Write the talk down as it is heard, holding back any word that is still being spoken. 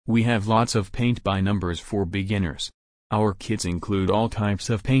We have lots of paint by numbers for beginners. Our kits include all types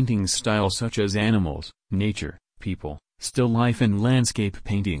of painting styles such as animals, nature, people, still life and landscape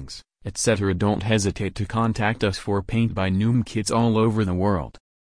paintings, etc. Don't hesitate to contact us for Paint by Noom kits all over the world.